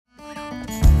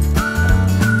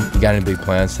got any big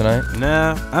plans tonight?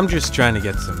 Nah, I'm just trying to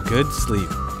get some good sleep.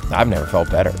 I've never felt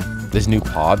better. This new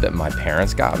PAWD that my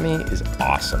parents got me is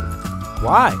awesome.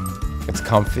 Why? It's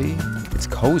comfy, it's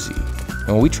cozy, and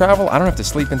when we travel, I don't have to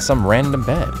sleep in some random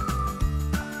bed.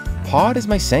 PAWD is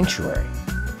my sanctuary.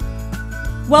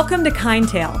 Welcome to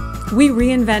KindTail. We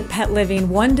reinvent pet living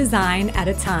one design at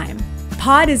a time.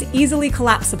 PAWD is easily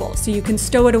collapsible, so you can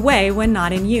stow it away when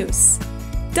not in use.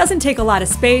 Doesn't take a lot of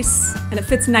space, and it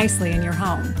fits nicely in your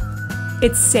home.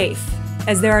 It's safe,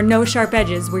 as there are no sharp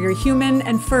edges where your human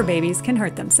and fur babies can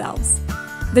hurt themselves.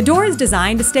 The door is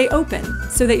designed to stay open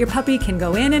so that your puppy can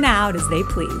go in and out as they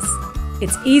please.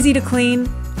 It's easy to clean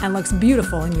and looks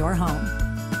beautiful in your home.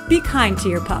 Be kind to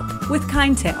your pup with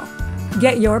KindTail.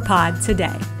 Get your PAWD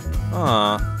today.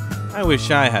 Aw, I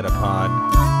wish I had a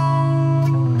PAWD.